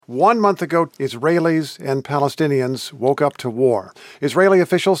1 month ago, Israelis and Palestinians woke up to war. Israeli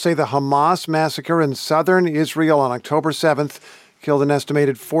officials say the Hamas massacre in southern Israel on October 7th killed an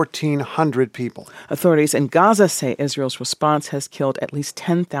estimated 1,400 people. Authorities in Gaza say Israel's response has killed at least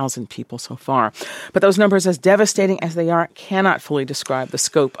 10,000 people so far. But those numbers, as devastating as they are, cannot fully describe the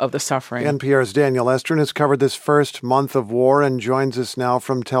scope of the suffering. NPR's Daniel Estrin has covered this first month of war and joins us now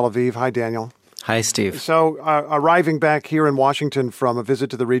from Tel Aviv. Hi, Daniel. Hi, Steve. So, arriving back here in Washington from a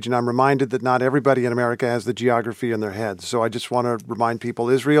visit to the region, I'm reminded that not everybody in America has the geography in their heads. So I just want to remind people,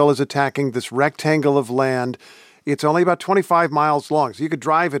 Israel is attacking this rectangle of land. It's only about 25 miles long, so you could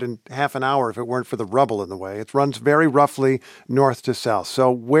drive it in half an hour if it weren't for the rubble in the way. It runs very roughly north to south. So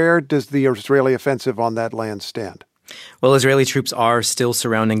where does the Israeli offensive on that land stand? Well, Israeli troops are still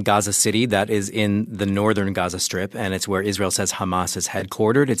surrounding Gaza City. That is in the northern Gaza Strip, and it's where Israel says Hamas is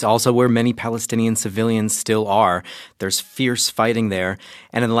headquartered. It's also where many Palestinian civilians still are. There's fierce fighting there.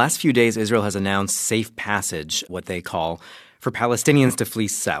 And in the last few days, Israel has announced safe passage, what they call, for Palestinians to flee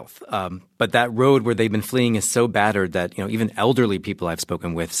south. But that road where they've been fleeing is so battered that, even elderly people I've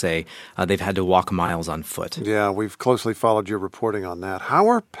spoken with say they've had to walk miles on foot. Yeah, we've closely followed your reporting on that. How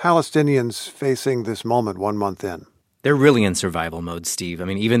are Palestinians facing this moment 1 month in? They're really in survival mode, Steve. I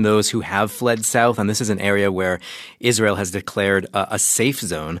mean, even those who have fled south, and this is an area where Israel has declared a safe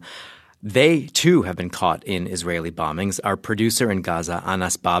zone, they, too, have been caught in Israeli bombings. Our producer in Gaza,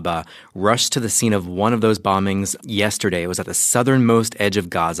 Anas Baba, rushed to the scene of one of those bombings yesterday. It was at the southernmost edge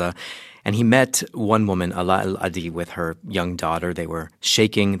of Gaza. And he met one woman, Ala El-Adi, with her young daughter. They were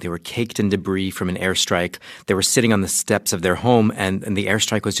shaking. They were caked in debris from an airstrike. They were sitting on the steps of their home, and the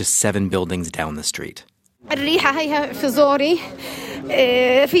airstrike was just 7 buildings down the street. She's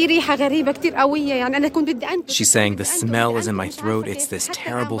saying the smell is in my throat. It's this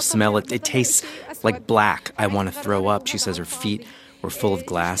terrible smell. It tastes like black. I want to throw up. She says her feet were full of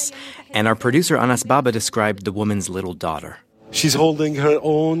glass. And our producer, Anas Baba, described the woman's little daughter. She's holding her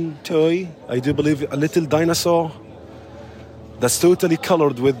own toy, I do believe a little dinosaur that's totally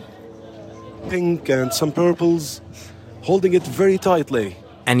colored with pink and some purples, holding it very tightly.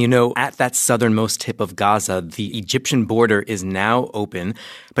 And at that southernmost tip of Gaza, the Egyptian border is now open,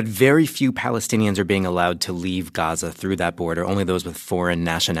 but very few Palestinians are being allowed to leave Gaza through that border, only those with foreign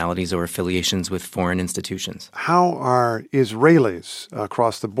nationalities or affiliations with foreign institutions. How are Israelis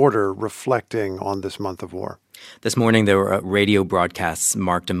across the border reflecting on this month of war? This morning, there were radio broadcasts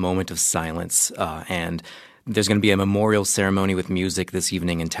marked a moment of silence, and there's going to be a memorial ceremony with music this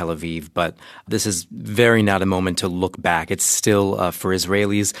evening in Tel Aviv, but this is very not a moment to look back. It's still, for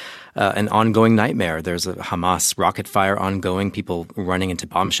Israelis, an ongoing nightmare. There's a Hamas rocket fire ongoing, people running into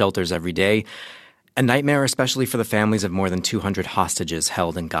bomb shelters every day. A nightmare especially for the families of more than 200 hostages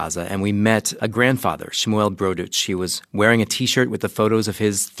held in Gaza. And we met a grandfather, Shmuel Broduch. He was wearing a T-shirt with the photos of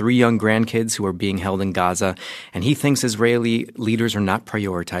his 3 young grandkids who are being held in Gaza, and he thinks Israeli leaders are not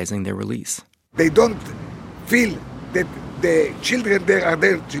prioritizing their release. They don't feel that the children there are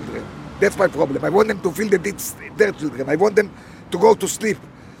their children. That's my problem. I want them to feel that it's their children. I want them to go to sleep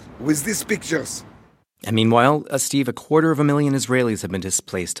with these pictures. And meanwhile, Steve, 250,000 Israelis have been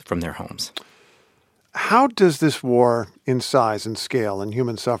displaced from their homes. How does this war in size and scale and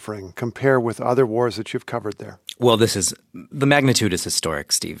human suffering compare with other wars that you've covered there? Well, the magnitude is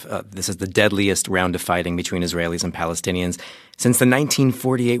historic, Steve. This is the deadliest round of fighting between Israelis and Palestinians since the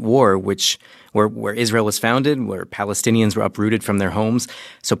 1948 war, where Israel was founded, where Palestinians were uprooted from their homes.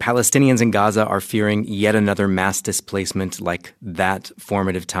 So Palestinians in Gaza are fearing yet another mass displacement like that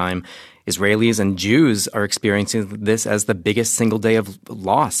formative time. Israelis and Jews are experiencing this as the biggest single day of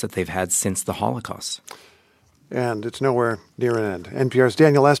loss that they've had since the Holocaust. And it's nowhere near an end. NPR's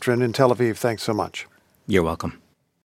Daniel Estrin in Tel Aviv. Thanks so much. You're welcome.